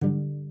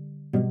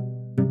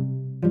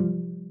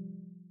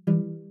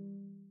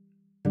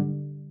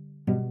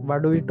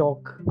What do we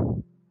talk?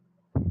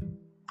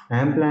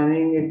 I'm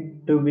planning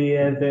it to be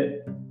as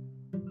a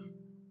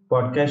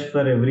podcast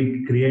for every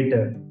creator.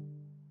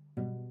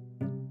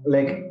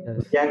 Like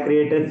Yes. we are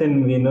creators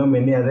and we know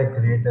many other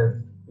creators.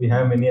 We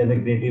have many other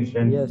creative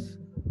friends. Yes.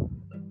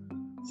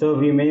 So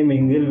we may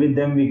mingle with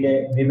them. We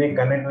may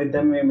connect with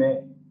them. We may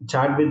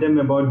chat with them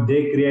about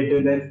their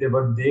creative life,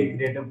 about their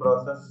creative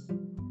process,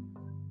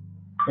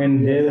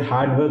 and their Yes.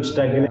 hard work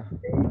struggle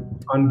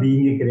Yeah. on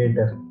being a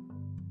creator.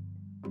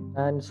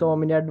 And so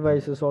many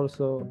advices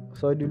also.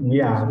 So it will be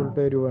Yeah, useful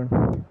to everyone.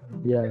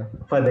 Yeah.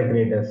 for the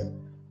creators.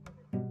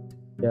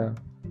 Yeah.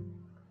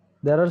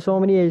 There are so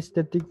many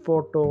aesthetic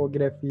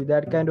photography,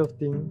 that kind of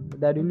thing.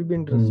 That will be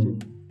interesting.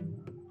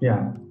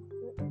 Yeah.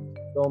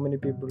 So many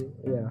people.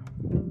 Yeah.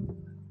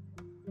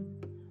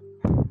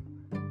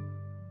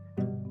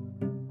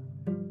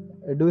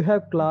 Do you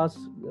have class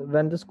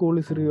when the school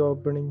is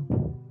reopening?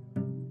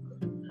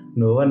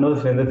 No one knows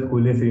when the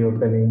school is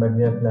reopening, but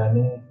we are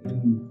planning in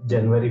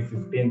January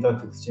 15th or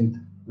 16th.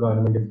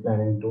 Government is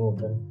planning to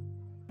open.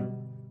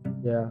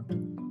 Yeah.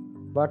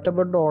 What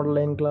about the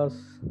online class?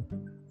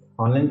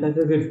 Online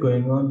classes is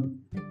going on.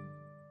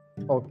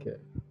 Okay.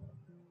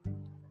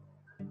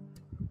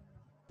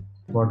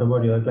 What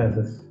about your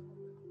classes?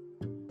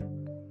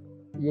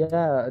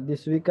 Yeah,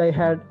 this week I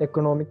had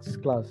economics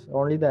class.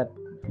 Only that.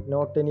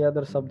 Not any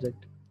other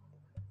subject.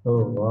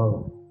 Oh wow.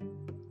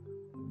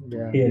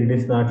 Yeah. Here it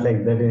is not like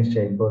that in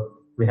state board.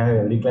 We have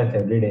every class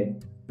every day.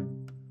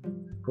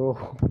 Oh.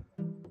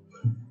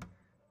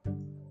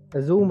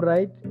 Zoom,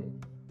 right?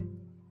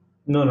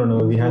 No. In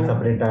We have Zoom.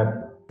 separate app.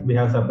 We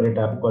have separate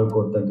app called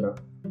Code Tantra.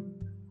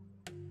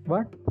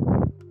 What?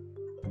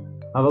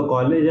 Our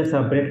college has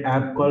separate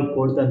app called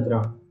Code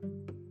Tantra.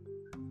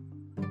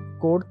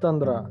 Code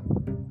Tandra.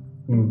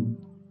 Hmm.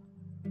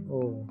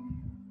 Oh.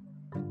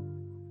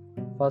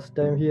 First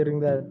time hearing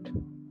that.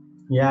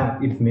 Yeah,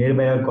 it's made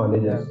by our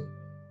colleges.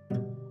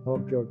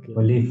 Okay.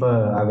 Only for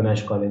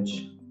Avinash College.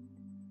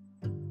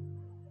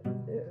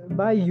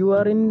 By you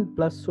are in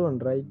 +1,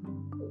 right?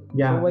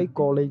 Yeah. So why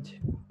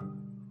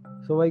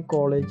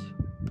college?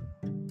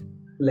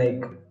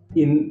 Like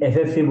in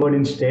SSC board,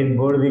 in state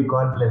board, we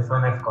call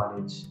 +1 as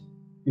college.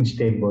 In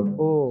state board.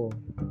 Oh.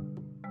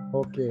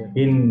 Okay.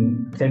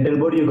 In central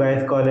board, you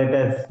guys call it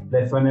as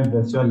 +1 and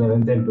 +2,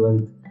 11th and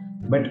 12th.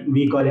 But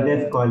we call it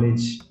as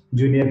college,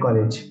 junior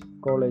college.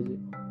 College.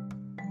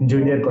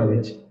 Junior Okay.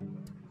 college.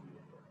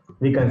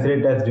 We consider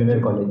it as junior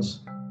college.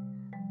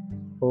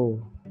 Oh.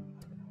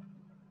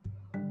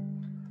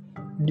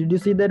 Did you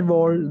see that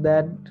wall,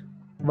 that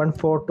one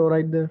photo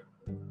right there?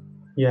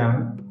 Yeah.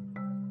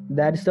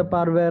 That's the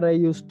part where I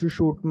used to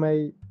shoot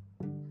my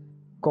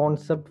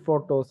concept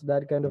photos,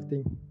 that kind of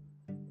thing.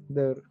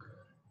 There.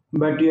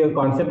 But your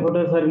concept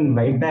photos are in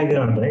white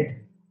background, right?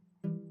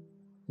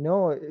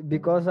 No,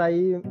 because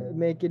I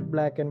make it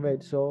black and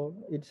white, so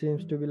it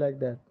seems to be like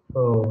that.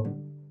 Oh.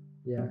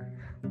 Yeah.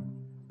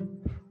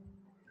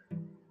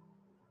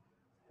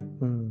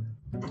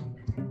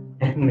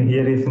 And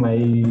here is my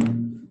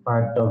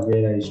part of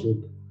where I shoot.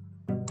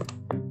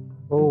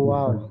 Oh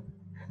wow.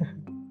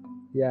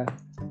 Yeah.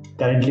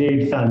 Currently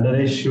it's under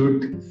a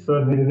shoot,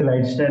 so there is a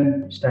light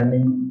stand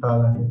standing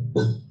tall on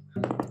it.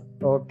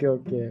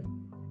 Okay.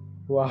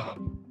 Wow.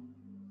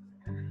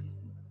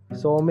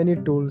 So many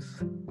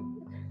tools.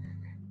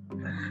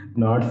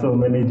 Not so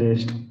many,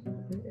 just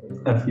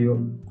a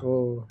few.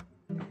 Oh.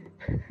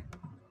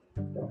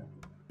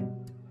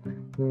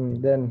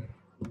 Then.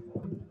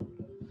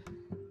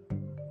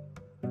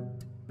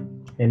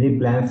 Any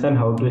plans on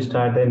how to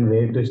start and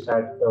where to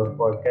start our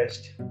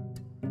podcast?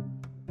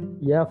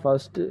 Yeah,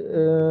 first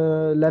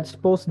let's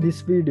post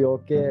this video,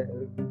 okay?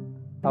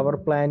 Our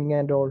planning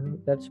and all.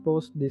 Let's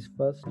post this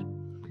first.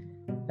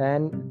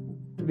 And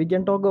we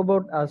can talk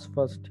about us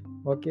first,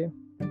 okay?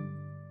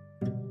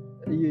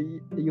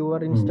 Your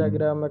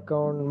Instagram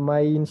account,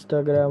 my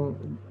Instagram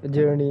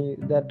journey,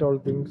 that all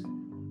things.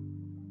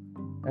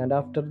 And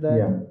after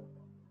that,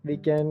 we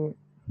can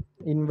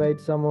invite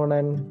someone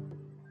and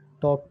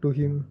talk to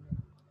them.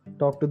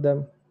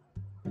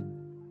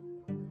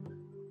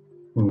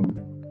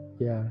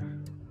 Yeah.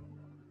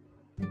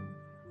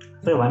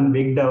 So one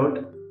big doubt: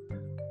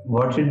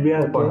 what should be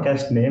our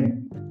podcast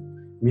name?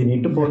 We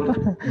need to post.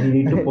 We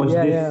need to post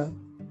this.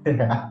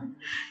 Yeah.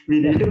 We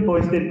need to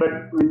post it,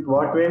 but with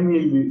what way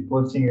we'll be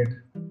posting it?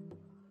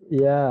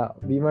 Yeah,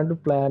 we want to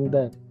plan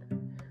that.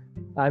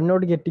 I'm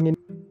not getting in.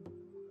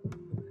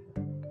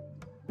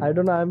 I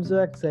don't know. I'm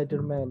so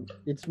excited, man.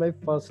 It's my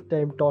first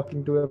time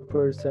talking to a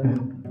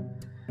person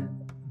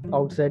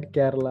outside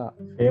Kerala.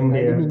 Same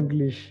here. And in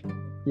English.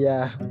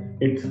 Yeah.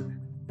 It's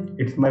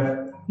my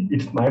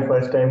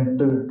first time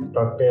to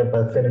talk to a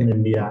person in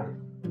India.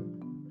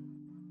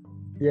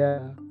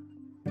 Yeah.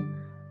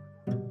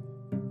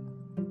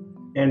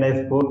 And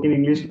I spoke in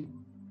English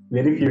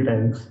very few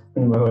times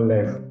in my whole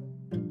life.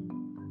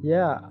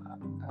 Yeah,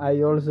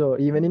 I also,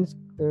 even in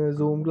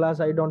Zoom class,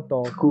 I don't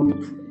talk.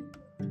 Schools.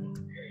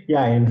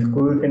 Yeah, in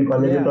schools and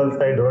colleges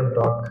also I don't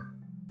talk.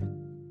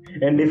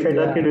 And if I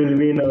talk, it will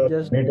be in our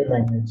native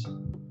language.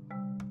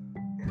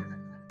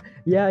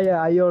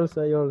 Yeah. I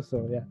also.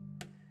 Yeah.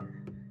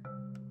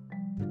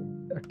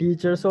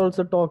 Teachers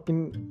also talk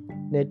in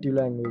native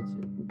language.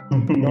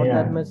 Not that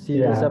Yeah, much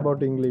serious yeah.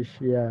 about English.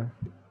 Yeah.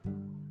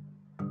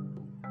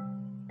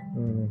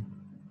 Mm.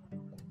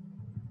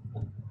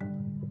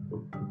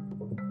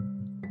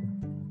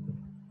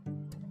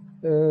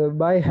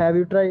 By have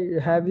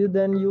you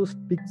then used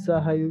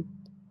Pixahub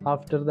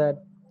after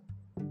that?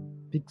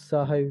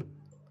 Pixahub.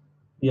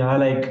 Yeah,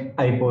 like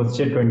I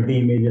posted 20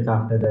 images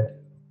after that.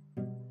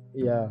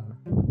 Yeah.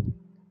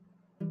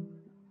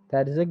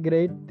 That is a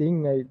great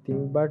thing, I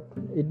think, but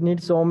it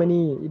needs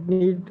it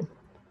need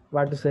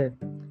what to say,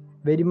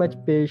 very much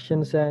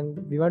patience, and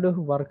we want to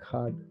work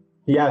hard.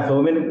 Yeah,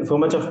 so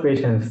much of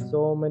patience.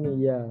 So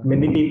many, yeah.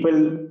 Many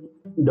people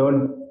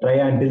don't try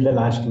until the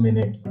last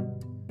minute,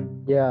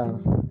 Yeah.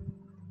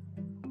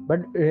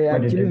 But but it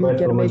actually we requires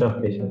so can much make,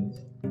 of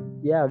patience.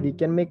 yeah, we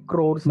can make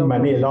crores out of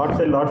Money, it. lots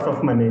and lots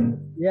of money.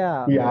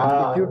 Yeah. If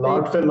Yeah, you take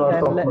lots and lots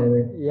 10 of lakh,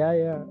 money.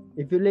 yeah.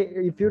 If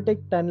you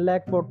take 10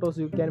 lakh photos,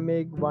 you can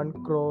make 1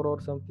 crore or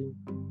something.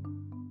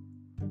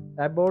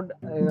 About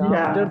after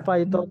Yeah,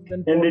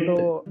 5,000 and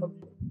photo,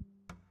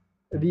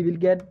 we will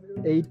get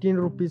 18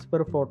 rupees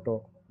per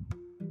photo.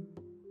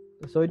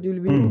 So it will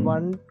be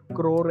 1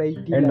 crore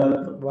 80 and lakh.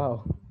 also,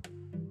 Wow.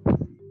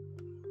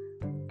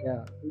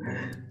 Yeah.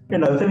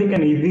 and also we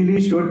can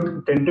easily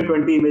shoot 10 to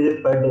 20 images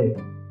per day.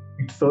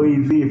 It's so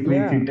easy if we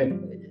Yeah. sit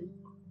and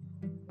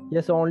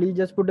Yes, only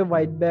just put a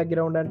white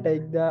background and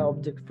take the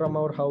object from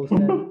our house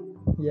and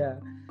yeah.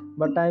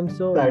 But I'm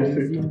so that's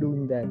lazy it. in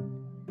doing that.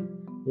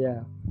 Yeah.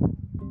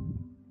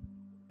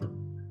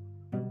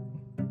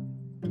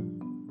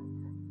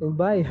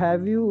 Bye.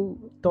 Have you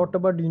thought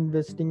about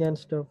investing and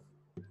stuff?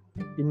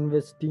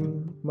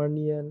 Investing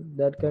money and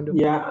that kind of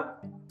thing? Yeah,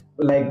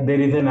 like there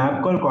is an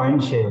app called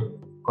CoinShare.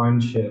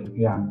 CoinShare,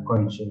 yeah,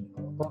 CoinShare.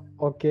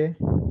 Okay.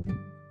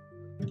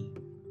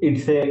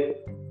 It's a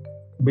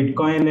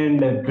Bitcoin and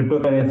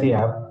cryptocurrency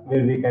app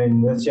where we can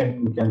invest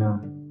and we can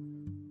earn.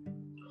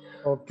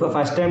 Okay. For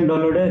first time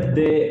downloaders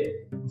they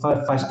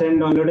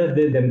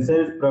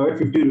themselves provide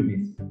 50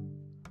 rupees,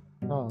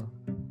 Ah.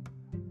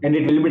 and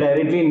it will be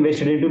directly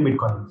invested into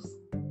bitcoins.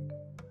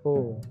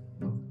 Oh.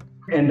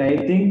 And I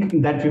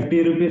think that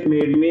 50 rupees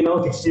made me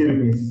now 60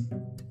 rupees.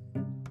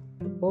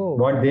 Oh.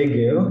 What they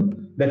gave,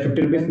 that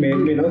 50 rupees When did made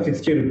me you? now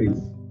 60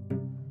 rupees.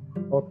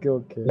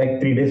 Okay.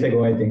 Like 3 days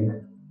ago, I think.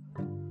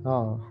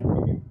 Ah.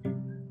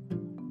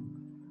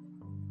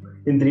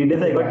 In 3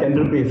 days, I got Wow. 10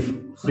 rupees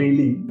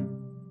freely.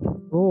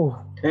 Oh.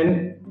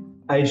 And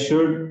I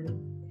should.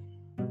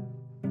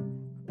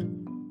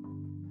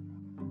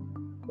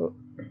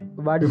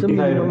 What is the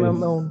 55 minimum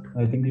rupees. amount?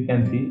 I think you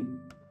can see.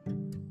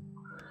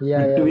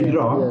 Yeah. To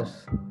withdraw.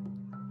 Yes.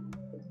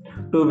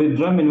 To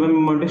withdraw, minimum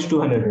amount is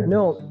 200.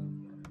 No.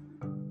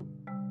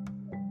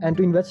 And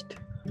to invest?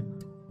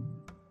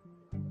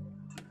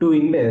 To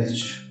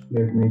invest,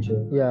 let me check.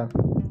 Yeah.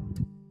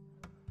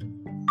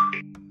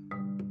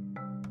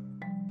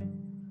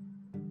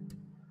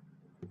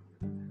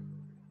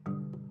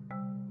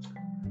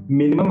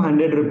 Minimum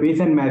 100 rupees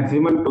and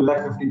maximum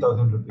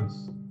 2,50,000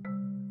 rupees.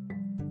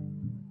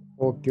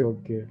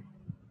 Okay.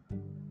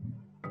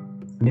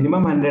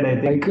 Minimum 100,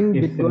 I think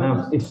it's Bitcoin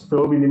enough. It's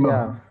so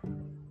minimum.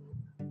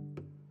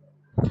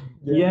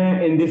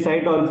 Yeah, and this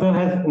site also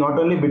has not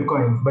only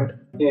bitcoins but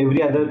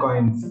every other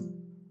coins.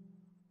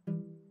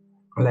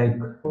 Like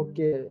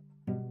okay.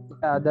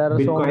 Yeah, there are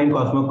so Bitcoin, many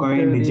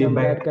Cosmocoin, Ethereum,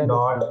 that Digiback, kind of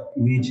Dot, stuff.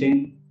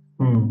 VeChain.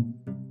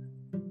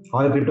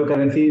 All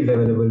cryptocurrency is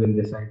available in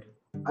this site,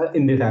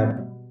 in this app.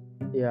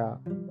 Yeah.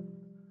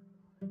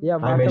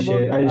 What I'll about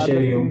share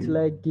other you. things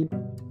like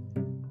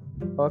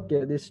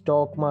okay, the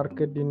stock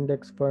market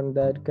index fund,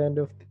 that kind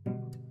of thing?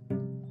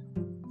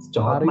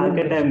 Stock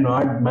market, I'm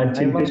not much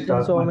into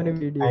stock so market.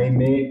 many videos. I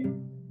may.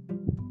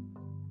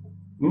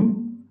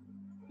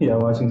 Yeah,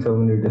 watching so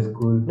many videos.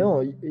 Cool. No,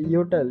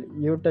 you tell.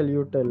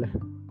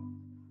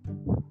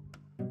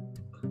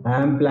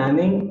 I'm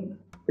planning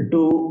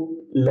to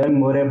learn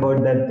more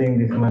about that thing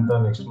this month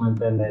or next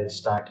month, and I'll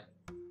start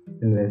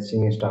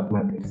investing in stock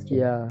market.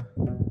 Yeah.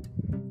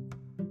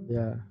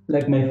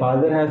 Like my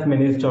father has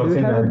many stocks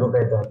in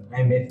Advocate.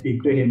 I may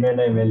speak to him and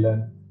I may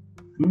learn.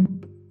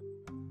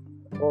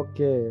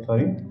 Okay.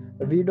 Sorry?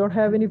 We don't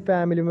have any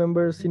family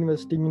members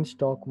investing in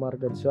stock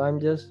market, so I'm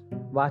just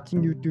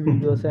watching YouTube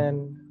videos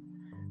and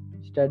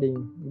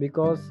studying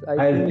because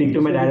I'll speak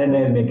to my dad and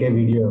I'll make a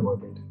video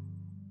about it.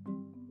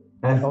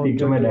 I'll speak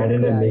to my dad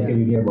and I'll make a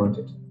video about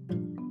it.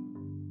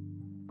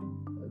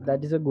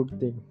 That is a good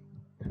thing.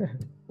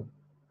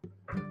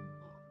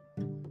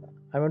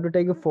 I want to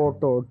take a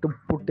photo to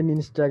put in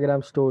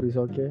Instagram stories,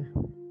 okay?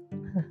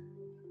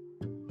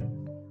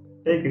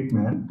 Take it,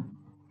 man.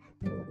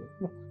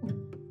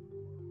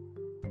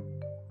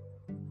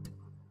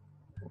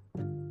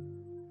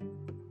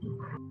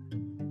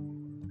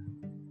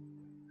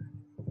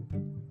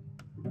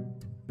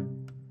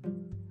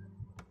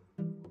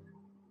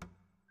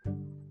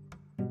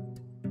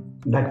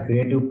 That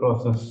creative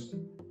process.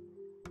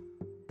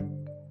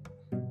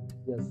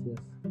 Yes,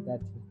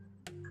 that's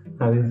it.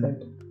 How is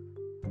that?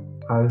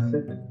 How is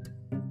it?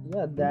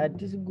 Yeah,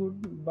 that is good.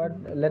 But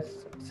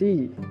let's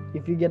see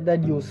if you get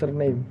that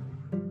username,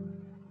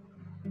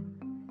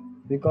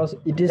 because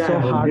it is so I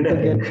hard forget, to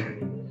I get.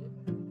 think.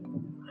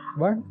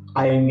 What?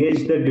 I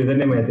engaged that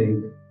username, I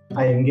think.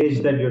 I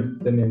engaged that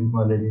username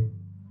already.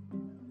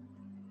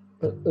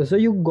 So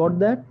you got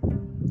that?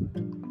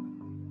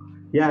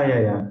 Yeah.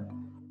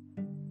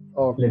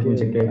 Let me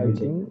check. Okay, I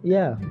think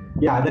yeah.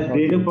 Yeah, the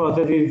creative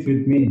process is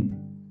with me.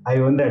 I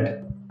own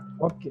that.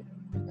 Okay.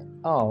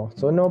 Oh,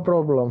 so no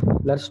problem.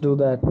 Let's do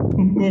that.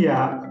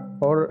 Yeah.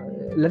 Or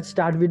let's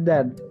start with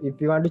that.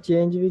 If you want to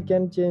change, we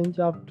can change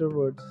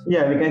afterwards.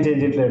 Yeah, we can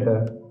change it later.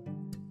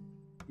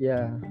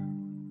 Yeah.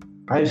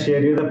 I'll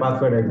share you the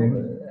password, I think.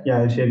 Yeah,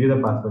 I'll share you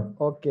the password.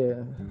 Okay.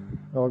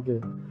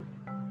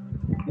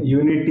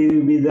 You need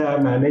to be the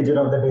manager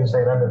of that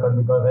Instagram account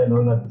because I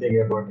know nothing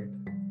about it.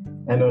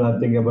 I know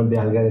nothing about the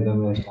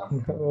algorithm and stuff.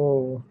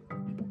 Oh.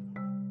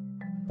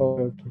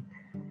 Okay.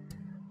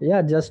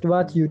 Yeah, just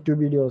watch YouTube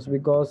videos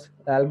because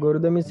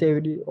algorithm is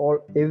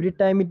every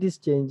time it is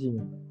changing.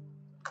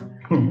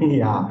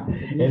 Yeah,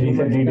 We and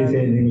humans recently it is can't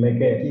changing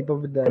like a keep up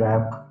with that.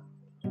 crap.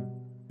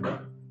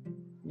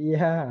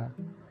 Yeah.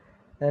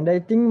 And I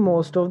think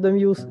most of them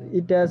use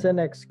it as an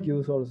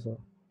excuse also.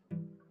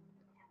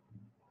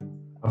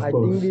 Of I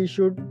course. think we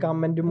should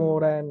comment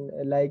more and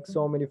like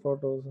so many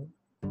photos.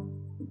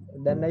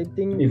 Then I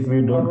think If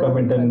we don't our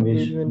comment and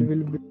wish. engagement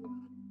will be.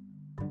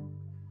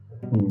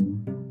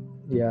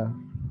 Yeah.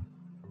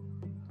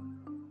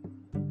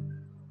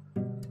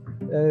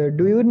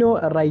 Do you know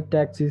right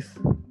axis?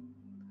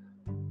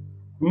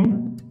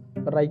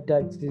 Right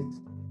axis.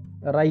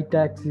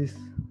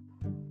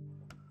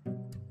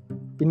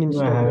 In Instagram.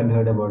 No, I haven't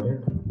heard about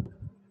it.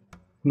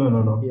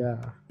 No. Yeah.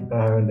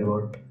 I haven't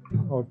about.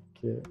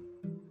 Okay.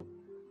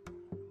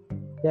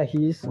 Yeah,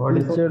 he's What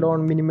is featured it?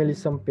 on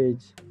minimalism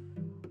page.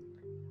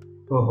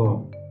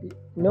 Oh.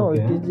 No,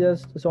 Okay. it is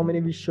just so many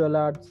visual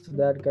arts,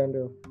 that kind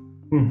of.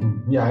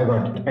 Yeah, I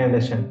got it. I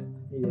understand.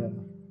 Yeah.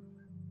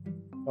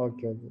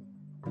 Okay.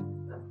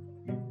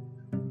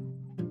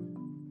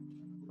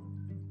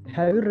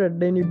 Have you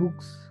read any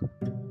books?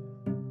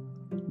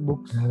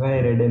 Have I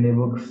read any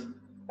books?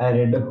 I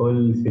read the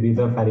whole series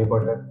of Harry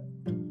Potter.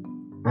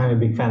 I'm a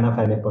big fan of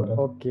Harry Potter.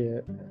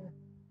 Okay.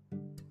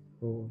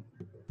 Oh.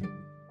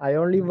 I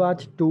only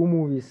watched 2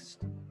 movies,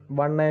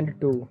 1 and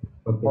 2.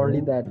 Okay.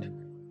 Only that.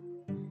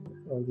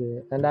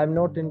 Okay. And I'm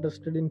not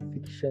interested in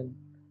fiction.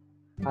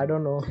 I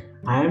don't know.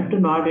 I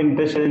am not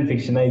interested in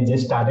fiction. I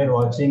just started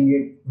watching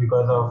it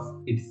because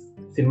of its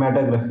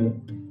cinematography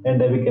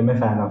and I became a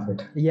fan of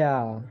it.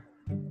 Yeah.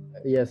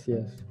 Yes.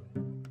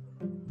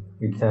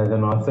 It has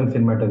an awesome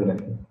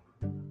cinematography.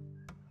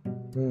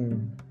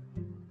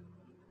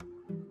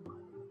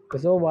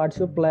 So what's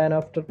your plan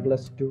after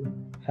 +2?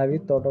 Have you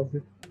thought of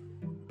it?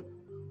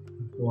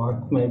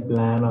 What's my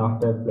plan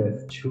after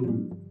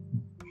 +2?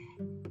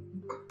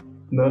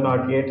 No,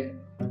 not yet.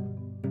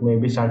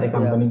 Maybe start a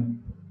company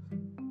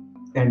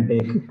and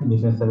take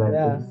business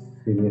analytics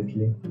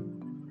seriously.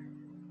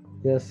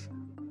 Yes.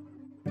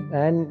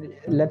 And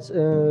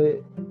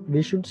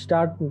we should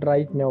start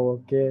right now,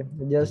 okay?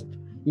 Just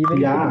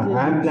even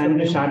I'm planning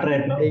to start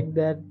right now. Take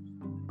that.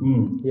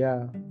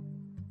 Yeah.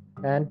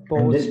 And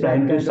post I'm just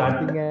trying to start.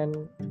 thing and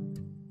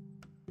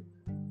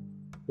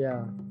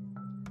yeah.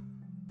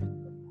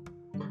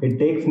 It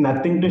takes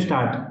nothing to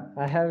start.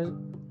 I have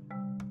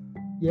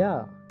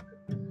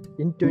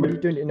in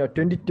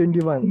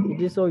 2021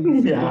 it is so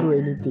easy to do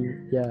anything.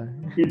 Yeah.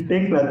 It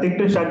takes nothing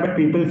to start, but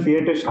people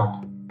fear to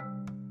start.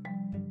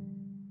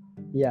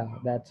 Yeah,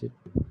 that's it.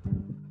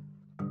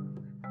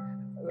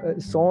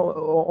 So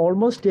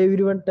almost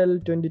everyone tell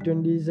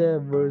 2020 is a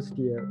worst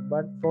year,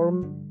 but for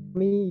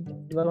me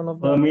it was one of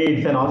the. For me,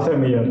 it's an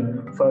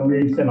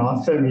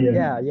awesome year.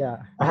 Yeah.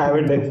 I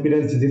haven't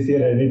experienced this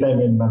year any time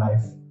in my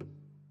life.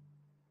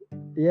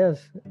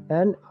 Yes,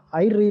 and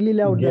I really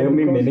loved that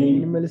because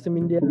minimalism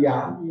India.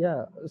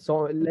 Yeah.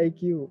 So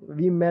like you,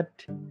 we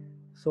met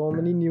so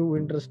many new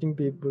interesting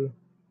people.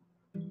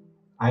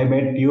 I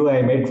met you,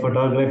 I met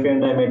photography,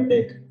 and I met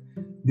tech.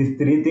 These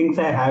 3 things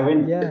I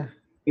haven't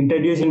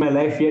introduced in my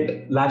life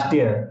yet. Last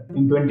year,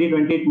 in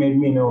 2020, it made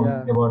me know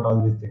about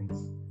all these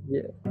things.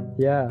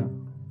 Yeah.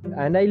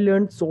 And I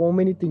learned so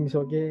many things.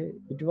 Okay,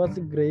 it was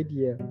a great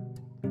year.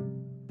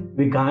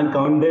 We can't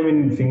count them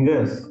in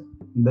fingers.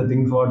 The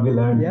things what we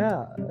learned.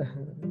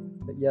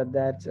 Yeah,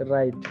 that's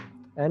right.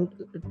 And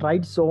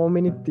tried so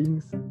many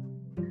things.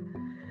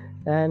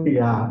 And we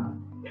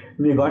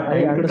got time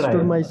I understood to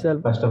try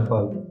myself. First of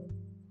all.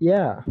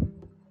 Yeah.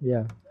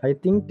 I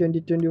think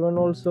 2021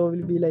 also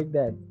will be like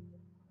that.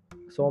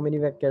 So many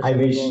vacations. I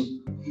wish.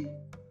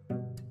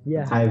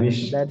 Yeah. I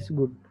wish. That's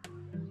good.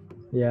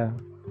 Yeah.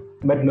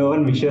 But no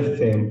one wishes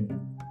same.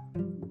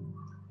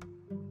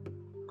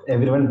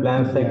 Everyone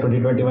plans like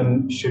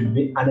 2021 should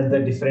be another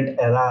different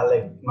era,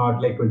 like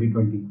not like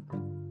 2020.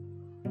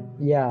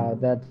 Yeah,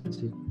 that's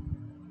it.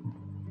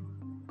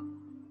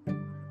 But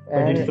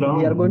and it's wrong.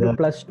 We are going to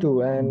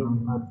 +2 and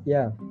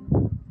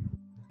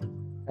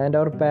and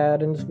our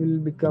parents will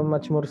become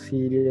much more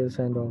serious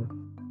and all.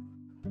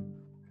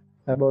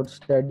 about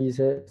studies.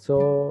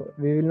 So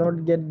we will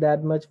not get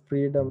that much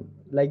freedom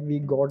like we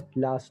got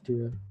last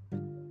year.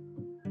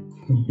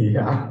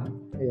 Yeah.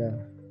 Yeah.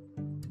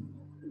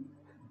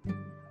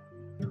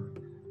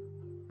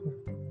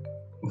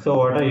 So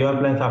what are your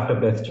plans after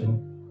plus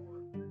 2?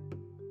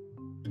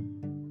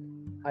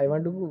 I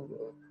want to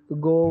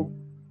go.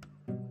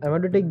 I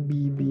want to take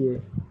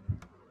BBA.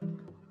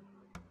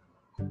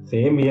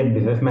 Same here,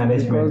 business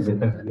management, Because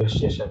business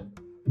administration,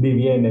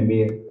 BBA and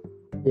MBA.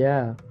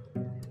 yeah,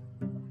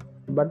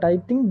 but I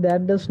think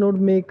that does not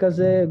make us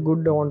a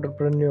good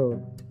entrepreneur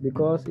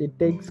because it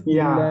takes skill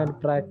Yeah, and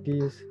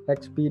practice,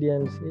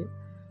 experience.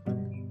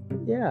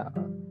 Yeah,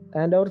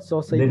 and our there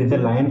society is a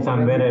thinks line when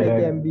somewhere you I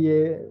take read. MBA,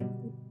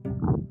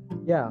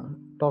 yeah,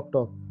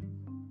 talk.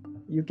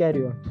 You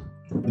carry on.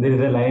 There is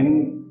a line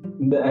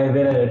where I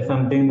read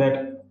something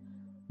that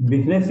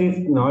business is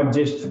not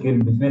just skill,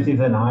 business is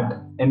an art,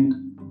 and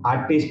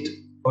artist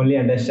only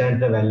understands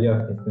the value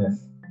of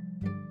business.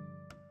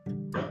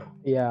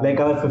 Yeah. Like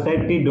our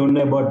society don't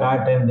know about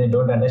art and they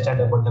don't understand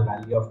about the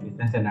value of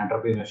business and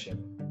entrepreneurship.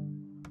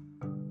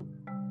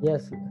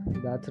 Yes,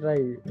 that's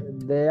right.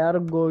 They are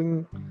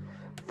going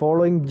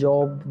following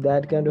job,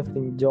 that kind of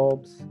thing,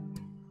 jobs,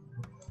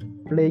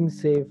 playing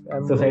safe.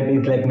 Society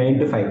is like 9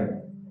 to 5.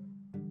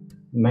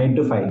 9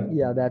 to 5.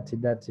 Yeah, that's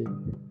it. They 9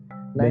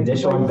 to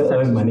just 5 want is to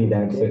earn money,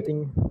 successful. that's They it.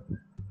 think,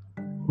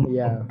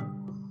 yeah,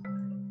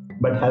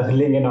 But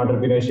hustling and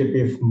entrepreneurship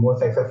is more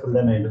successful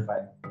than 9 to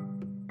 5.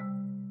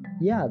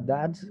 yeah,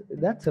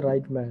 that's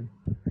right, man.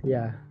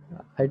 Yeah,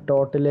 I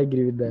totally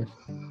agree with that.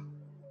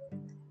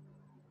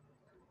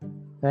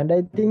 And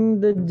I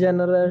think the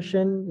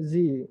generation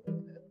Z,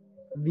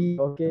 we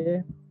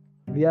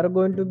are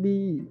going to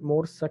be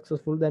more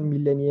successful than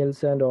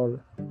millennials and all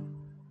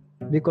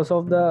because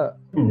of the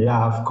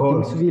Yeah, of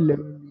course. things we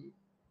learn.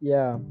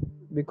 Yeah,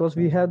 because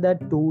we have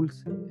that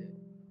tools.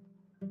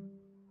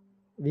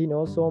 We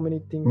know so many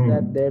things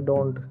that they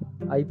don't.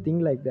 I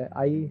think like that.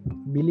 I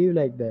believe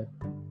like that.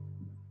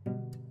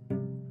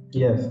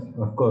 Yes,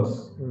 of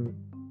course.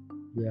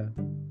 Yeah.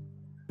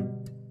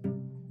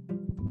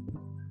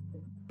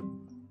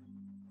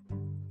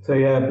 So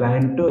you are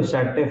planning to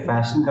start a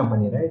fashion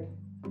company, right?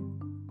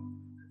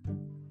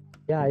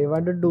 Yeah, I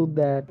want to do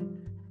that.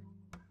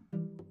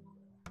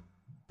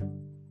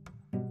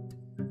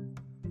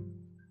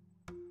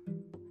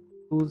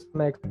 Do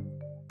some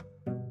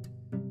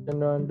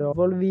and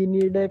all. We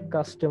need a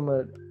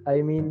customer.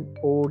 I mean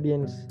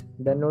audience.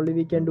 Then only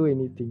we can do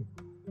anything.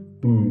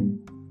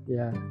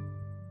 Yeah.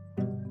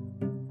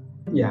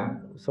 Yeah.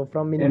 So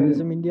from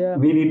Minimalism And India,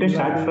 we need to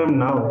start from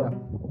now.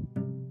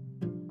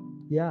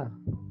 Yeah,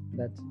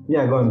 that's.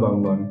 Yeah, go on. Go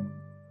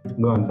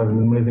on. For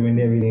Minimalism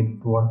India, we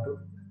need to want to.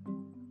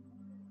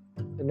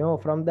 No,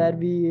 from there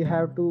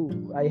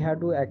I have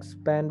to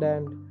expand,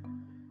 and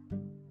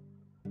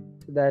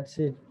that's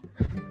it.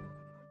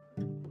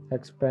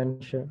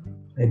 Expansion.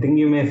 I think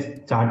you may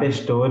start a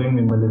store in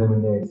Minimalism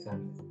India itself.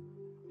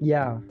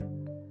 Yeah.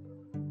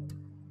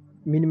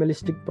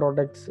 Minimalistic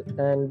products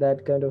and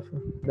that kind of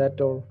that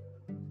all.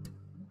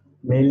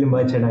 Mainly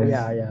merchandise.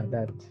 Yeah,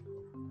 that.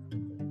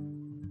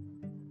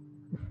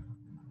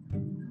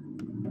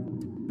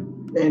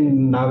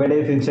 And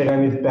nowadays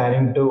Instagram is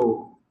planning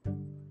to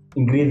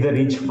increase the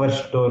reach for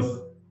stores.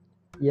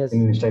 Yes.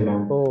 In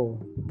Instagram. Oh.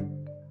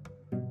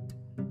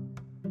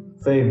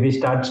 So if we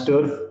start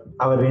stores,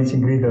 our reach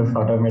increases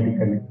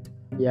automatically.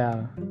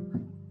 Yeah.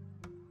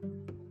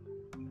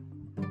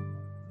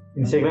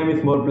 Instagram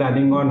is more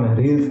planning on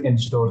reels and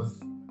stores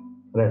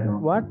right now.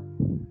 What?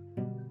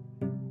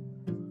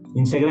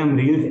 Instagram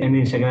reels and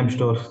Instagram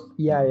stores.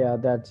 Yeah,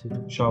 that's it.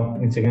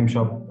 Instagram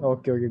shop.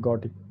 Okay,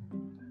 got it.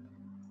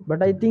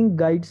 But I think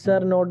guides are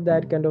not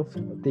that kind of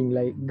thing,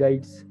 like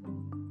guides.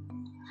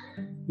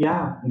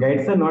 Yeah,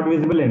 guides are not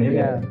visible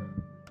anywhere.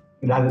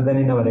 Yeah. Rather than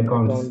in our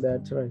accounts.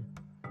 That's right.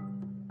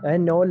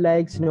 And no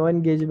likes, no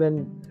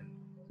engagement.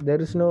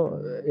 There is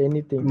no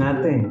anything.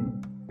 Nothing.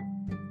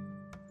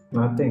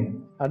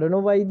 I don't know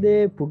why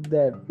they put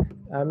that.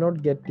 I'm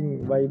not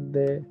getting why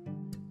they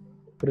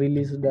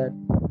release that.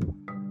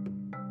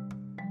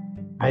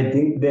 I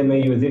think they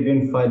may use it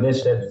in further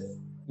steps.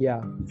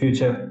 Yeah.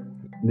 Future.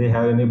 They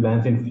have any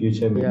plans in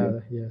future? Maybe. Yeah.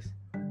 Yes.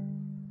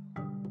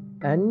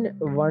 And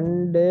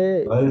one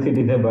day. Or else it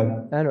is a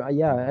bug.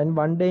 And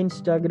one day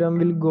Instagram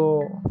will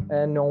go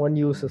and no one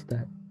uses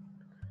that.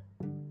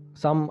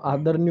 Some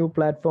other new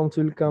platforms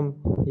will come.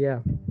 Yeah.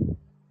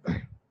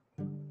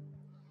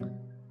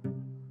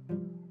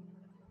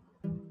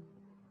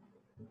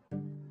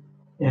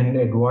 And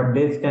at what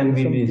days can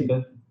we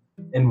discuss?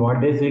 And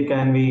what days we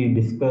can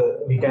discuss?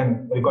 We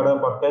can record our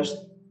podcast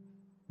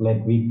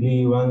like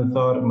weekly once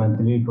or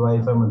monthly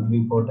twice or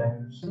monthly 4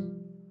 times.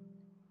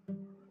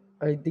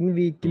 I think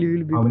weekly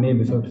will be. How many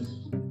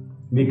episodes?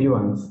 Weekly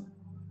once.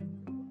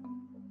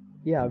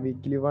 Yeah,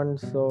 weekly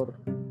once or.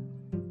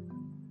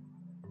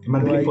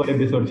 Monthly 4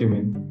 episodes, you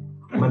mean?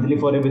 Monthly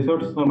 4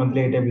 episodes or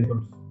monthly 8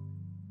 episodes?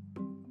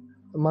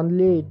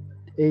 Monthly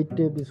 8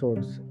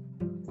 episodes.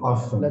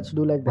 Awesome. Let's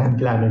do like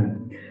that.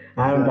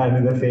 I'm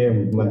planning the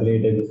same monthly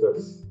 8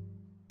 episodes.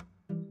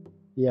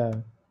 Yeah,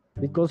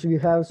 because we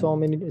have so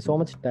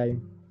much time,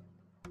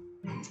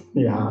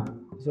 Yeah.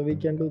 so we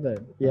can do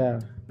that. Yeah.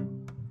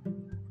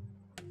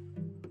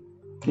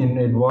 In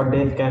what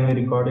days can we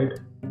record it?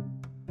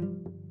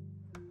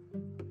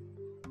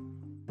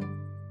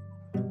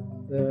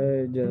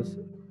 Just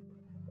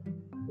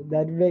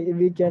that way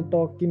we can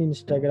talk in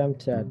Instagram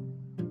chat.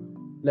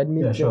 Let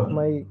me Yeah, check sure.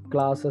 my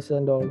classes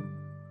and all.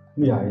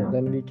 Yeah.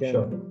 Then we can.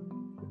 Sure.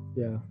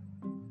 Yeah.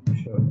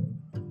 Sure.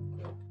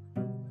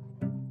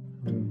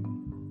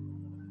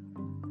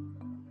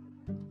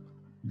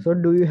 So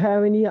do you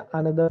have any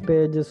another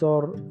pages, or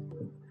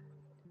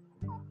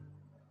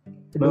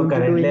No, don't you do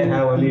currently I any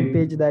have theme only,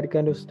 page, that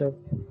kind of stuff?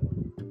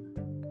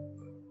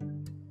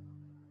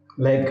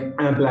 like,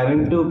 I'm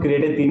planning to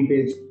create a theme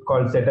page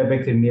called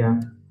SetupX India,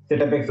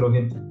 SetupX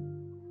Rohit,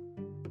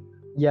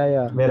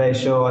 Yeah. where I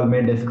show all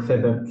my desk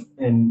setups,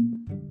 and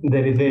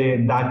there is a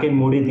dark and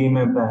moody theme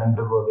I'm planning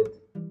to go with,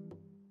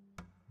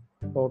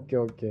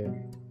 Okay.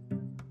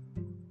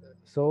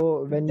 So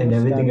when you and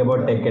everything start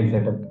about that, tech and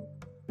setup.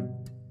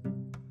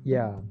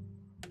 yeah,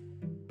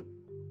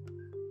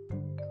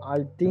 I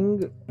think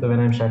So when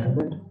I'm starting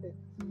that,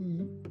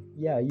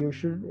 you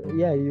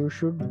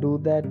should do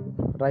that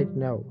right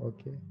now.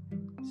 Okay,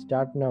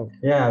 start now.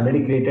 yeah, I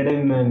already created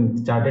and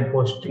started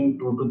posting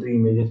 2 to 3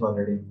 images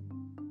already.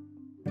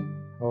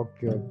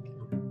 Okay.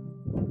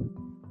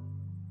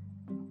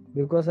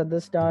 Because at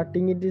the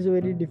starting it is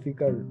very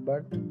difficult,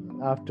 but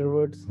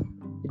afterwards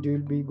it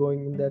will be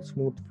going in that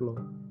smooth flow.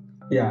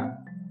 Yeah.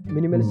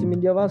 Minimalism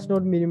India was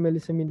not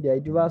Minimalism India,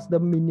 it was the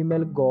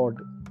minimal god.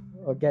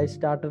 Okay, I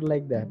started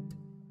like that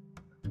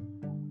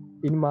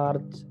in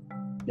March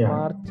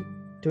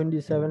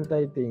 27th,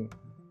 I think,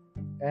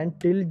 and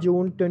till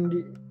June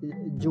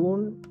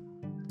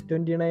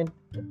 29th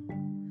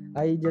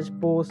I just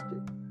post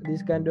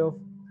this kind of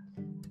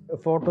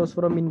photos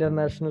from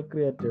international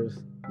creators,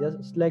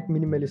 just like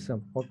minimalism.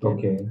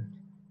 Okay.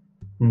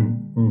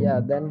 Yeah,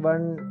 then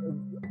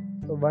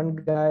one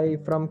guy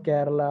from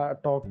Kerala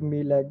talked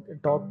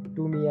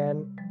to me and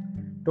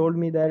told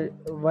me that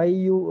why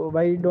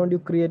don't you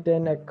create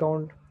an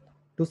account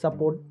to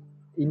support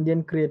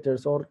Indian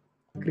creators or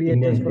creators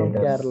Indian from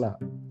creators. Kerala.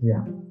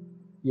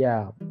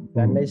 Yeah.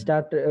 Then I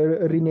started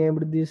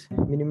renamed this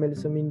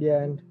Minimalism India,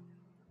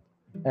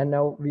 and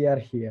now we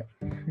are here.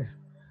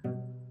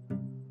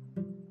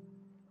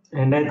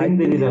 And I think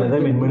there is you are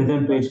another getting,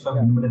 minimalism page for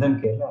Minimalism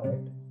Kerala,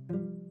 right?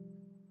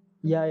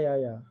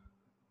 Yeah.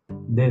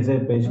 There's a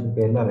page for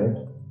Kerala, right?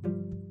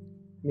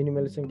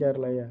 Minimalism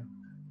Kerala, yeah.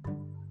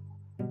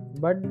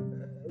 But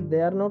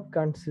they are not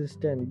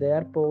consistent. They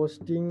are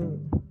posting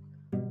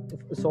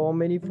so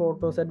many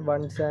photos at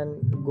once and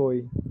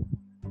going.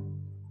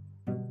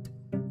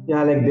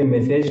 Yeah, like they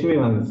messaged me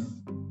once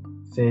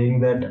saying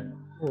that,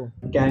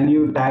 can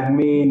you tag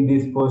me in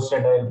this post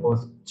and I'll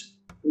post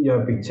your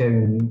picture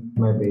in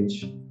my page.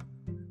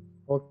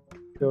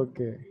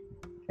 Okay.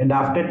 And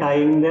after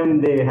tagging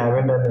them, they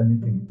haven't done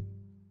anything.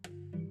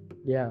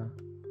 Yeah,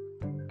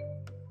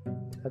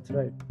 that's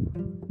right.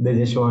 They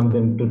just want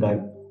them to tag.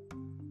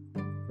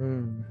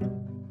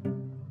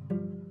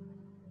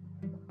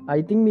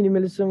 I think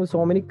minimalism,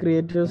 so many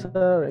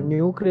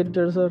new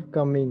creators are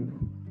coming.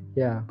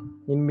 Yeah,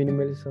 in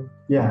minimalism.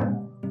 Yeah.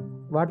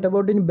 What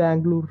about in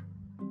Bangalore?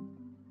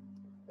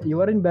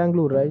 You are in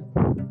Bangalore, right?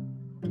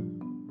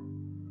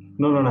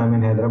 No, I'm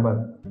in Hyderabad.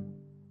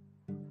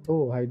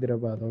 Oh,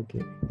 Hyderabad,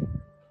 okay.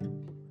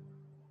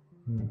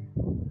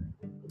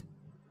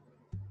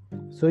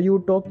 So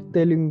you talk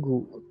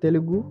Telugu?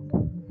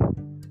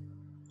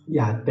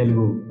 Yeah,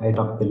 Telugu. I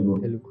talk Telugu.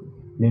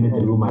 నేను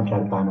తెలుగు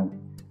మాట్లాడతాను.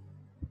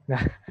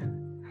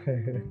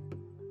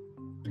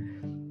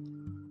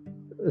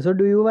 So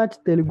do you watch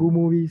Telugu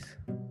movies?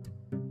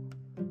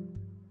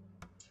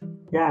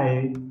 Yeah,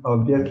 I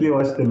obviously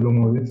watch Telugu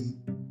movies.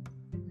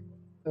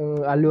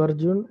 Allu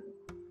Arjun,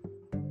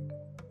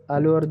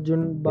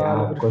 Yeah,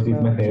 of course,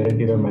 he's my favorite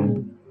hero, man.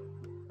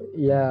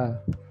 Yeah,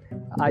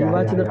 I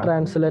watched the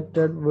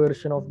translated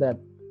version of that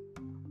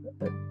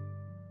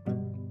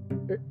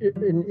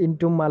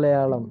into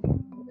Malayalam.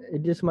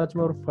 It is much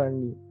more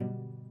funny.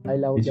 I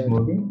love that.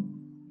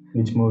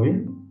 Which movie?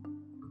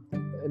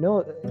 No,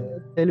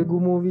 Telugu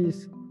movies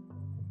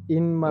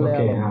in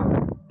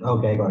Malayalam.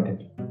 Okay, I got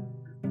it.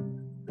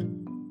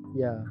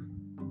 Yeah.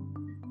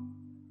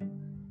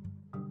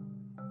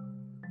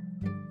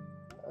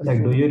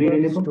 Like, do you read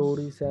any books?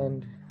 Stories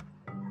and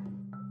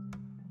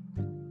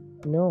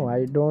no, I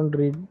don't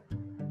read.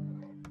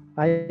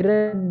 I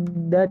read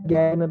that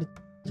Gary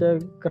Nurture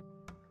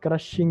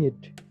Crushing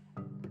It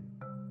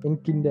in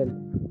Kindle.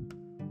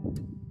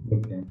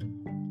 Okay.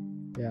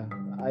 Yeah,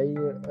 I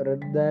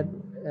read that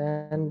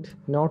and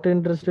not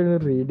interested in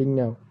reading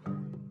now.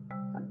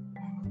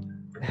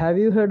 Have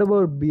you heard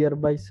about Beer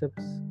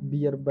Biceps?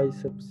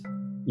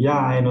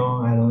 Yeah, I know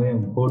him.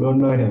 Who don't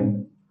know him?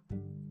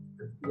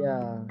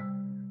 Yeah.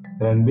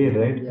 Ranbir,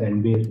 right? Yeah.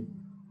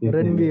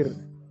 Ranbir.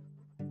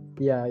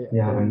 Yeah,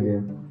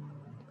 Ranbir.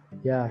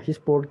 Yeah, his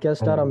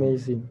podcasts are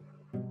amazing.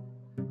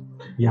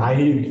 Yeah,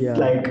 he's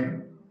like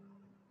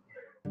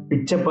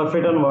picture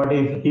perfect on what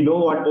he know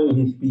what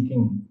he's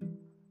speaking.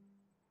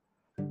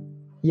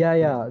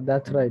 Yeah,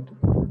 that's right.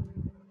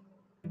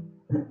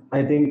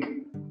 I think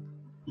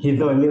he's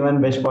the only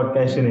one best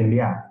podcast in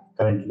India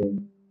currently,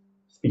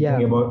 speaking Yeah,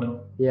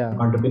 about yeah,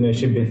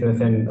 entrepreneurship,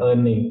 business, and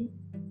earning.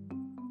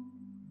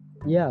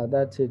 yeah,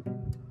 that's it.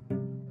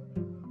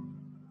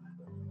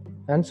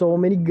 And so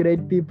many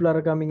great people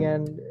are coming,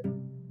 and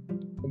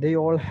they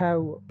all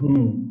have,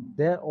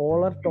 they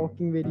all are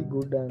talking very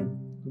good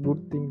and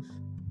good things.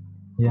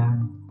 Yeah.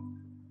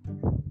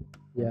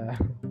 Yeah.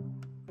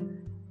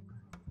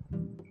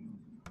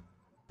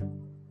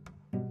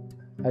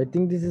 I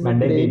think this is a One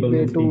day great people way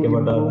will to speak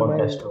about our improve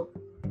podcast my. too.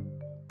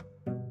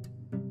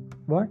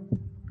 What?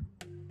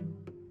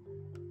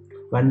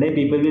 One day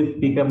people will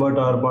speak about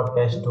our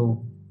podcast too.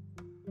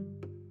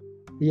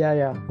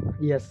 Yeah,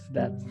 yes,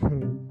 that's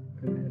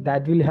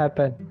that will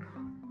happen.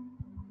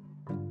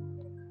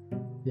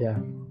 Yeah,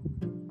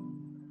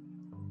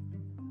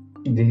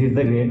 This is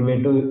a great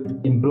way to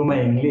improve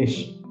my English.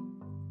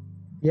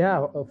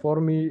 yeah, for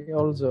me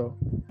also,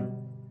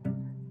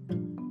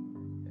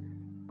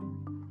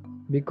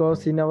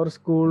 because in our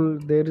school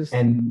there is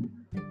And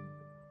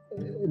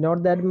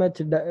not that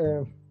much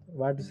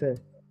what to say,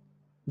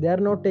 they are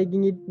not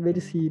taking it very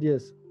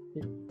serious,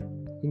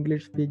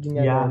 English speaking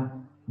and all.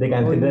 they So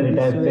consider in it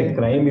this as a way,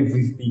 crime if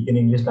we speak in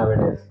English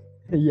nowadays.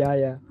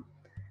 yeah.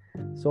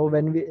 So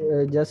when we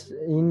just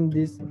in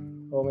this,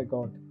 oh my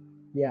god,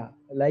 yeah,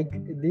 like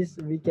this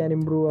we can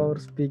improve our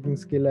speaking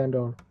skill and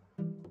all.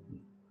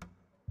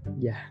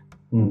 Yeah.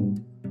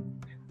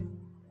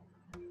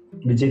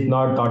 Which is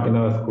not taught in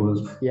our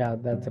schools. Yeah,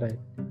 that's right.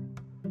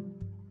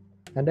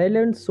 And I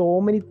learned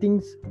so many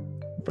things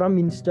from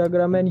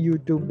Instagram and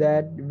YouTube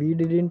that we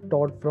didn't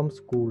taught from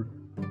school.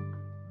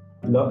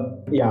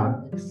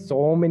 Yeah.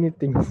 So many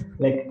things.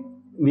 Like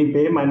we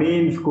pay money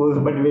in schools,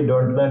 but we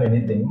don't learn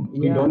anything.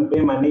 We Yeah. don't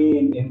pay money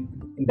in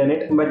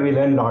internet, but we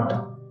learn lot.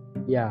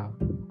 Yeah.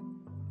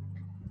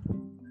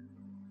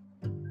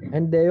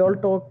 And they all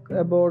talk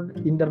about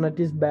internet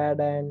is bad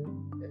and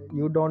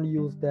you don't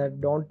use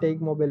that. Don't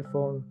take mobile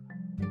phone.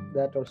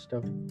 That all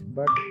stuff.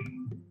 But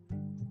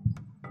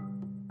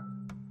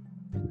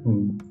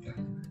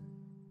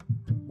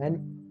and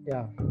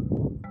yeah.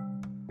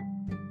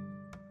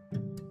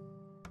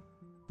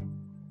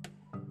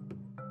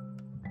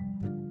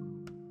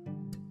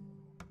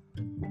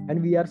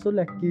 And we are so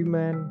lucky,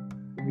 man.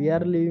 We are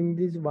living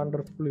this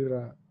wonderful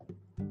era.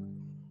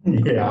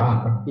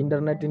 Yeah.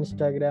 Internet,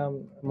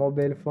 Instagram,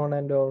 mobile phone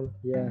and all.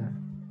 Yeah.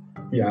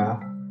 Yeah.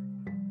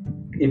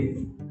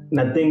 If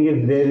nothing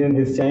is there in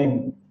this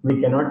time,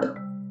 we cannot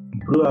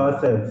improve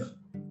ourselves.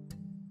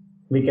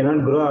 We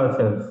cannot grow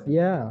ourselves.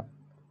 Yeah.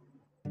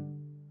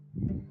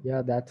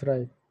 Yeah, that's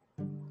right.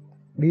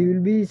 We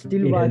will be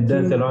still It helps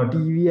us watching a lot.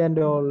 TV and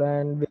all,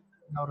 and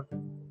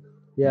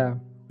yeah.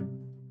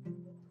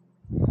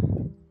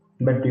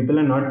 But people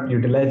are not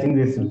utilizing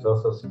these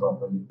resources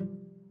properly.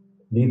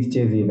 These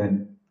days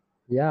even.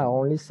 Yeah,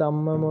 only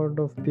some amount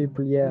of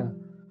people, yeah.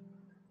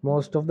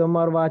 Most of them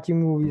are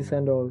watching movies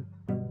and all.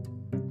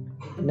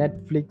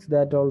 Netflix,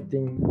 that all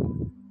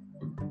thing.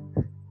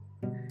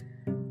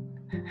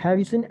 Have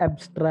you seen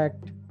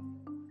Abstract?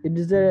 It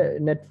is a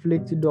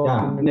Netflix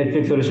documentary. Yeah,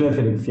 Netflix original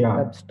series, yeah.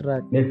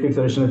 Abstract. Netflix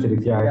original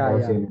series, yeah, I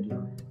have seen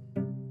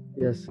it.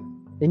 Yes.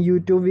 In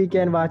YouTube, we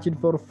can watch it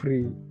for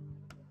free.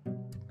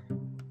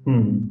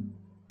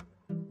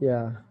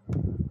 Yeah.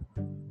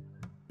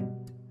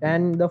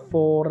 And the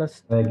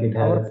forest, like it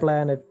has our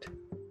planet.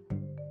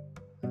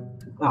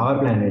 Our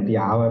planet,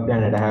 yeah, our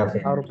planet. I have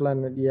seen. Our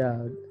planet, yeah.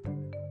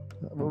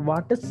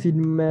 What a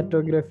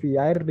cinematography!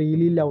 I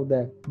really love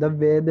that. The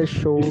way they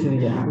shoot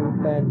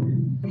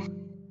and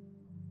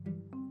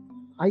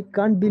I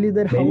can't believe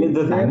that how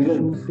they are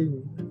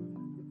shooting.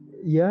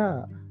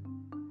 Yeah.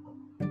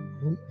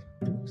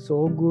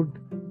 So good.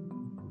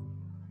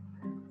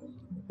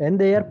 And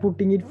they are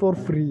putting it for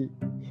free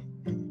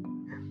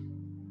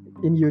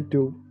in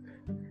YouTube.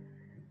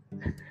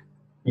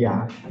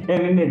 Yeah.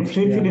 And in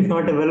Netflix, it is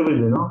not available,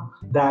 you know.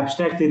 The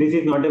Abstract series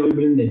is not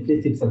available in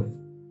Netflix itself.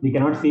 We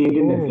cannot see it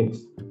in Netflix.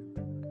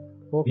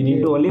 Okay. We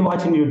need to only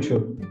watch in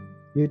YouTube.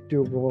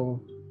 YouTube.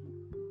 Oh.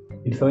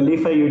 It's only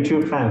for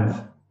YouTube fans.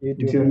 YouTube.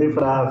 It's only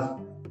for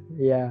us.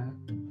 Yeah.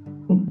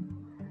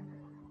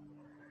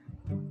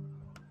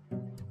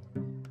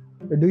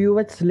 Do you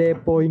watch Slay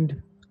Point?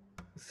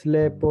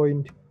 Slay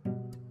Point.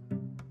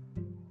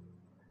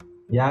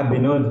 Yeah,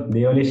 Binod.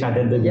 They only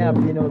started the Yeah,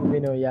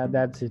 Binod. Yeah,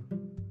 that's it.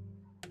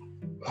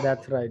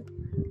 That's right.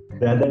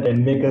 They are the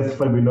 10 makers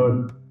for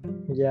Binod.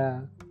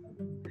 Yeah.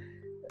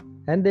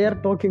 And they are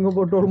talking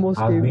about almost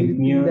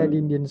everything that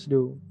Indians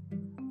do.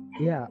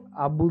 Yeah,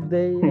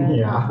 Abhyuday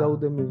and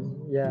Gautami.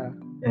 Yeah.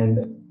 And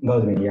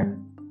Gautami, yeah.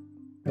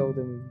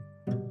 Gautami.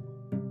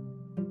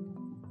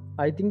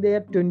 I think they are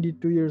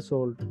 22 years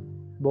old.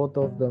 Both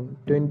of them.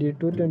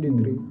 22,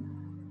 23.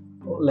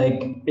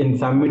 Like in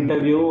some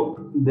interview,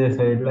 they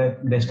said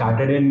like they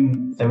started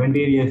in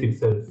 17 years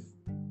itself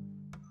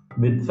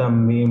with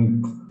some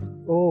memes.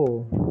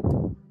 Oh.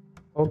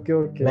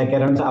 Okay. like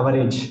around our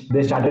age.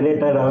 They started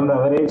it around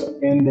our age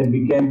and they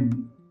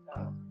became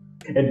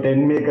a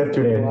 10 makers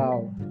today.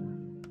 Wow.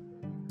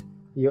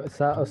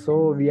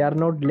 So we are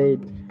not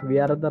late. We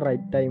are at the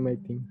right time, I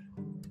think.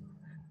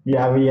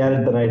 Yeah, we are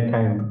at the right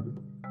time.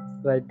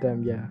 Right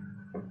time, yeah.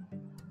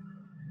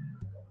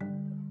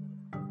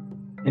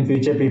 In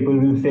future, people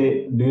will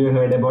say, "Do you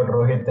heard about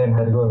Rohit and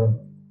Hargovan?"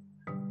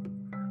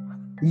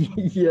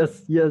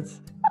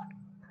 Yes.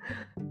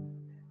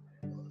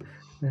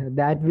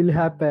 That will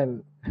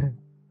happen.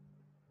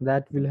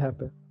 That will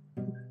happen.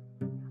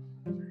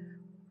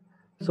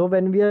 So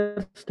when we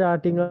are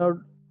starting out,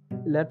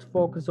 let's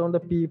focus on the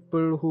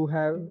people who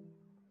have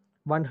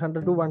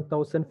 100 to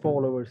 1000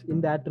 followers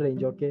in that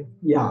range, okay?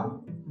 Yeah,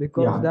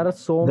 Because there are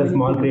so the many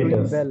small people doing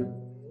creators. well.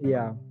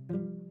 Yeah.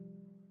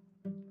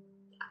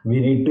 We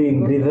need to Because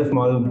increase the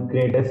small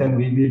creators and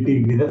we need to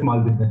increase the small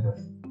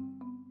businesses.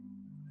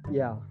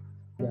 yeah.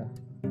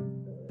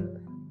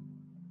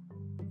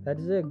 That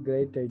is a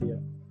great idea.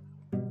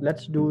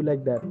 Let's do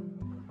like that.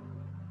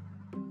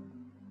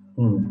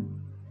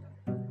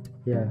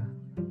 Yeah.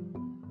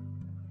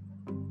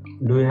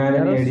 Do you have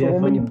There any are ideas so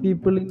many from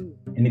people in.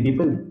 any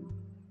people?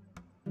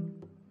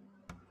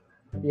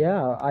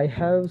 Yeah, I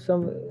have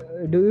some.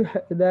 Do you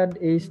have that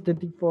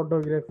aesthetic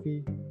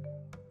photography?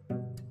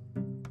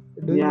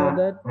 Do you know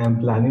that? I am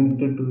planning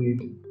to do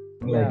it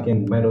like Yeah.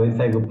 in my Rohit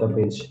Sai Gupta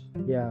page.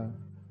 Yeah.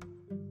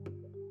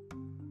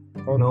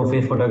 No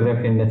face Okay.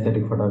 photography and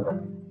aesthetic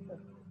photography.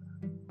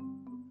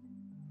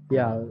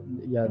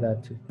 Yeah,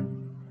 that's it.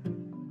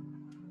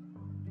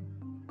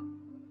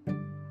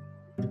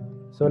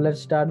 So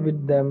let's start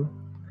with them.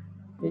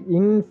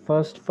 In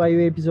first 5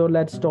 episodes,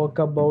 let's talk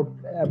about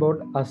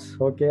us,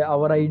 okay?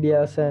 Our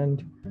ideas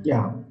and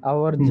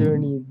our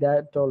journey,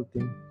 that all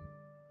thing.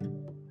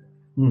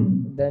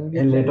 Then we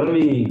and can later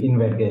we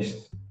invite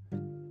guests.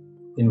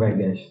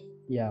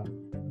 Yeah.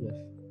 Yes.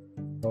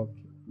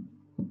 Okay.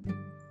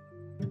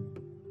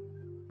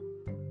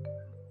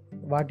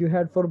 What you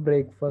had for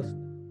breakfast?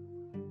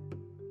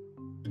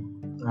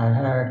 I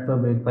had for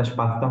breakfast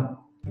pasta.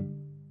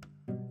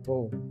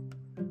 Oh.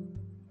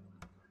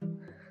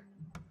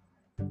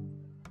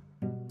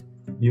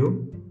 You?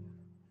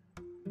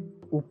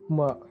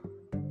 Upma.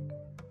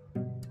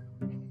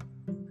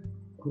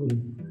 Cool.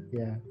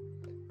 Yeah.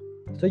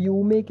 So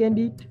you make and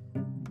eat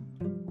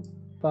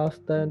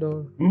pasta and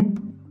all?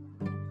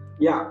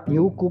 Yeah.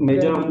 You cook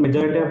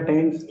Majority of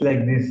times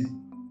like this.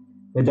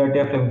 Majority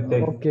of times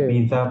like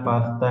pizza,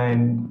 pasta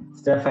and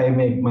stuff I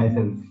make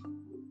myself.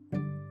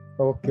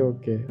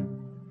 Okay.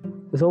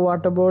 So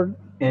what about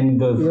and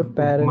those your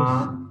parents?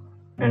 Upma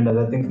and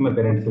other things my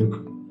parents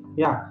cook.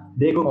 Yeah,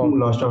 they cook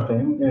lots of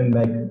time and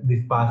like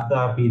this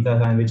pasta, pizza,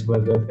 sandwich,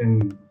 burgers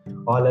and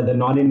all other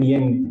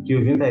non-Indian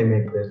cuisines I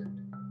make there.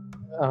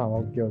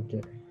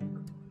 Okay.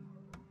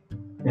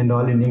 And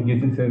all Indian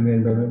cuisines are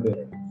made by my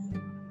parents.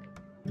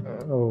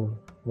 Oh,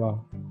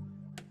 wow.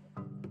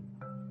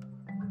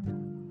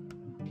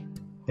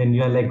 And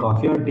you are like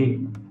coffee or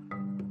tea?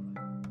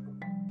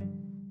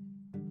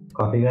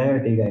 Coffee guy or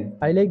tea guy?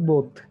 I like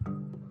both.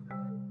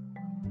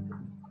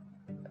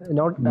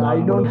 Not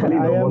like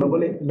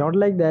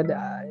that.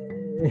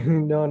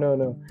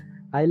 No.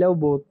 I love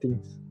both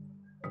things.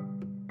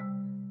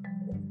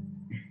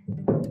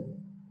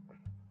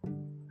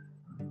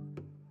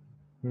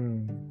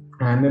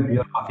 I'm a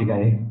pure coffee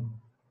guy.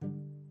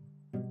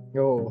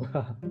 Oh.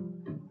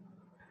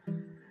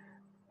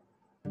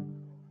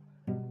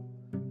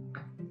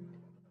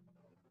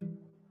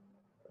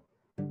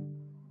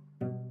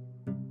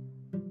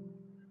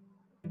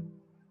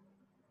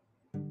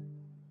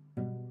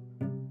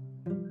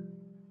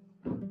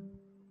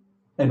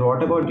 And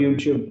what about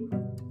YouTube?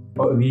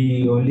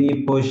 We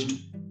only post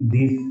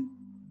these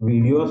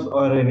videos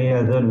or any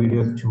other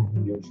videos too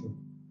on YouTube?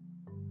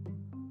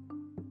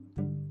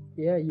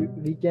 Yeah,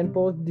 we can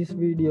post these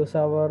videos,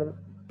 our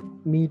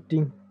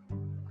meeting,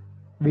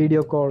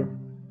 video call.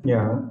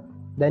 Yeah.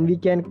 Then we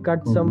can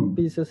cut some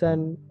pieces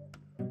and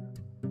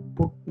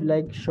put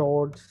like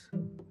shorts.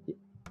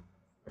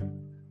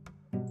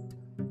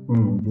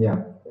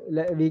 Yeah.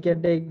 We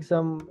can take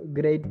some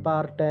great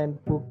part and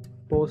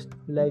post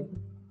like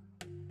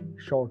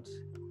shorts.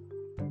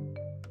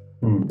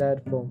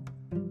 That form.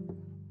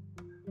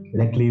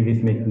 Like Leave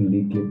is making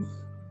lead clips.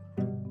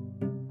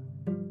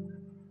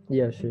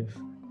 Yes.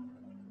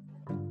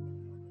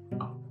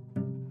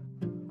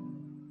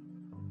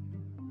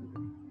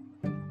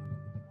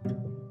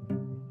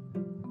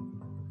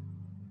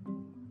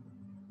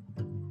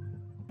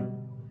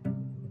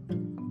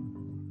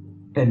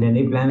 And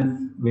any plans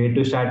where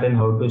to start and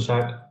how to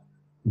start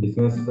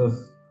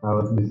businesses,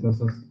 our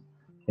businesses?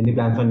 Any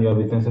plans on your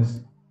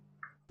businesses?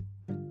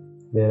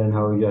 Where and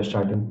how you are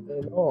starting?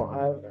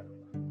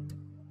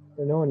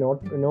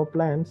 No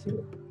plans.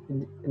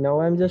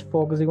 Now I'm just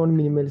focusing on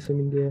minimalism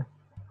in there.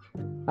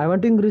 I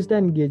want to increase the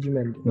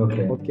engagement.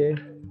 Okay.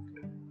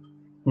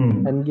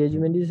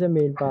 Engagement is the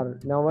main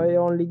part. Now I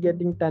only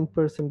getting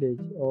 10%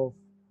 of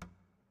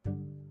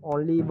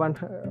only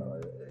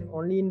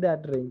in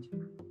that range.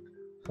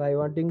 I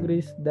want to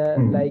increase the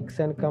likes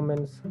and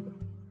comments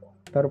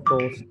per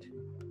post.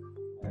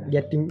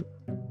 Getting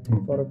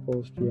for a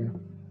post, yeah.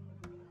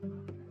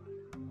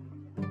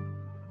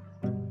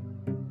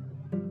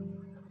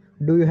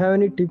 Do you have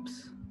any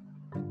tips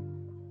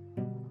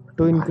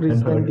to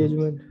increase the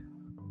engagement?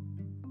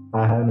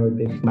 I have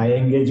noticed my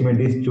engagement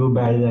is too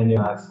bad than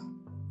yours.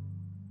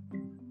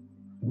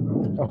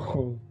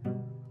 Oh.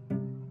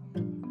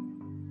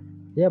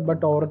 Yeah,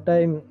 but over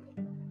time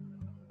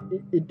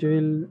it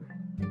will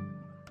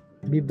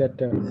be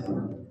better.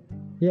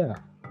 Yeah.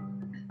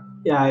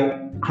 Yeah,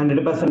 I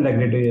 100%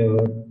 agree to your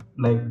word.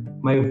 Like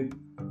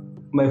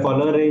my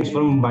follower range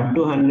from 1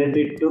 to 100,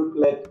 it took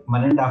like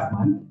 1.5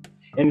 months,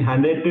 and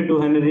 100 to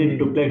 200 it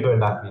took like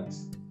 2.5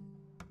 weeks.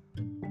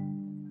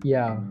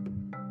 Yeah.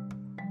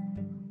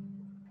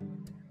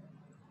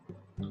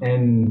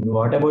 And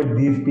what about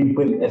these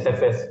people?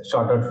 SFS,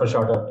 short out for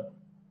short out.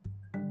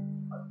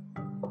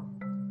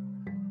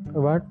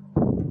 What?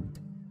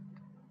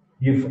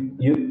 You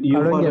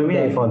follow me,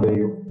 I follow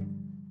you.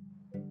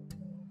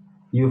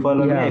 You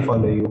follow me, I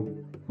follow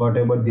you. What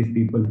about these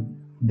people?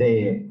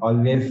 They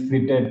always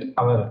sit at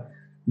our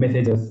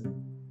messages.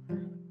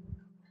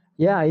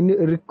 Yeah, in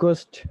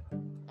request.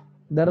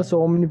 There are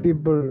so many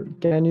people.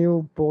 Can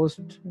you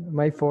post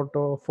my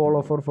photo?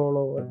 Follow for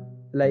follow,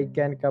 like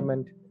and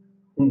comment.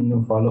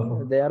 No,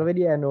 follow. They are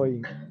very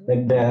annoying.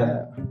 Like there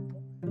are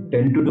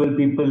 10 to 12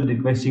 people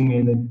requesting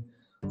me that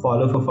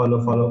follow for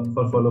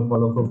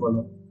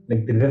follow.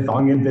 Like there is a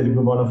song in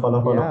Telugu,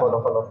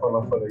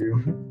 follow you.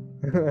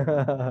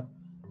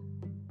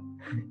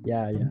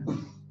 Yeah.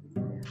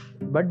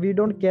 But we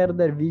don't care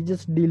that. We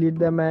just delete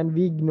them and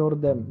we ignore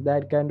them.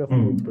 That kind of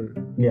people.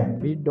 Yeah.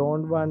 We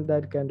don't want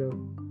that kind of.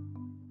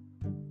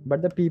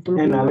 But the people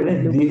and who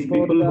nowadays these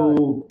people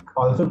who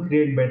also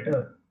create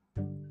better.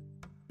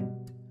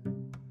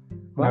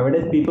 What?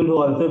 Nowadays people who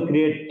also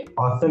create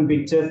awesome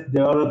pictures, they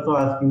are also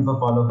asking for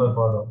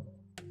follow.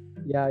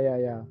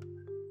 Yeah.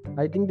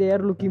 I think they are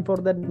looking for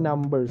that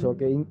numbers,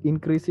 okay?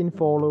 Increase in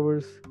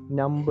followers,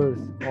 numbers,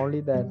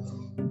 only that.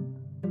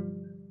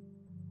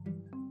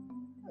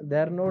 They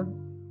are not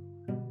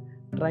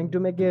trying to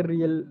make a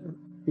real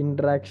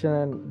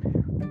interaction.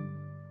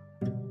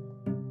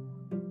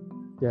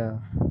 Yeah.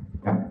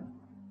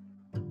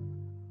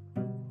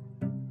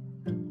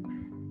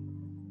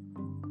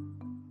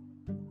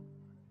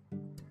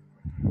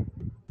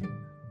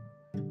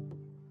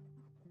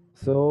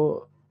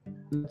 So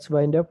let's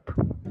wind up.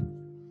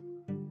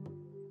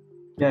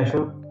 Yeah,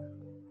 sure.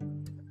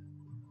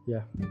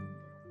 Yeah.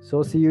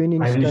 So see you in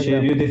Instagram. I will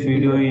share you this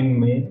video in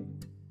mail.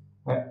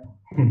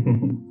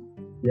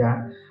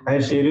 Yeah, I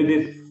will share you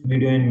this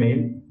video in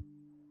mail.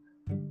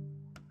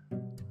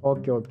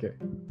 Okay.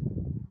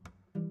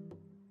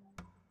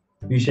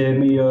 You share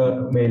me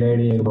your mail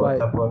ID in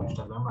WhatsApp or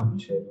Instagram. I will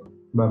share you.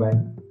 Bye.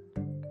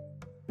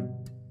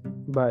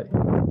 Bye.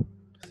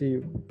 See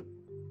you.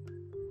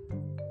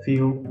 See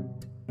you.